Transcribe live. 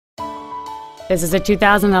This is a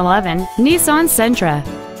 2011 Nissan Sentra.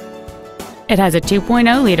 It has a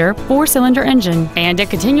 2.0-liter four-cylinder engine and a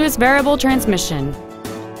continuous variable transmission.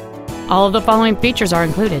 All of the following features are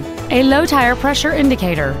included: a low tire pressure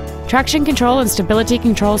indicator, traction control and stability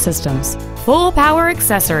control systems, full power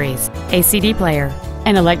accessories, a CD player,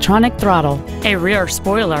 an electronic throttle, a rear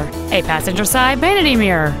spoiler, a passenger side vanity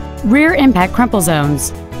mirror, rear impact crumple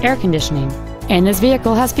zones, air conditioning, and this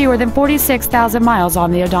vehicle has fewer than 46,000 miles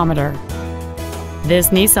on the odometer. This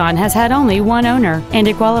Nissan has had only one owner, and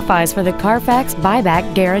it qualifies for the Carfax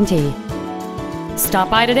buyback guarantee.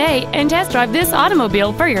 Stop by today and test drive this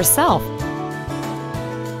automobile for yourself.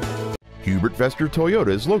 HubertVesterToyota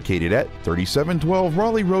is located at 3712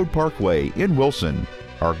 Raleigh Road Parkway in Wilson.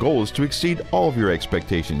 Our goal is to exceed all of your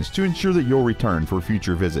expectations to ensure that you'll return for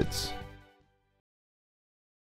future visits.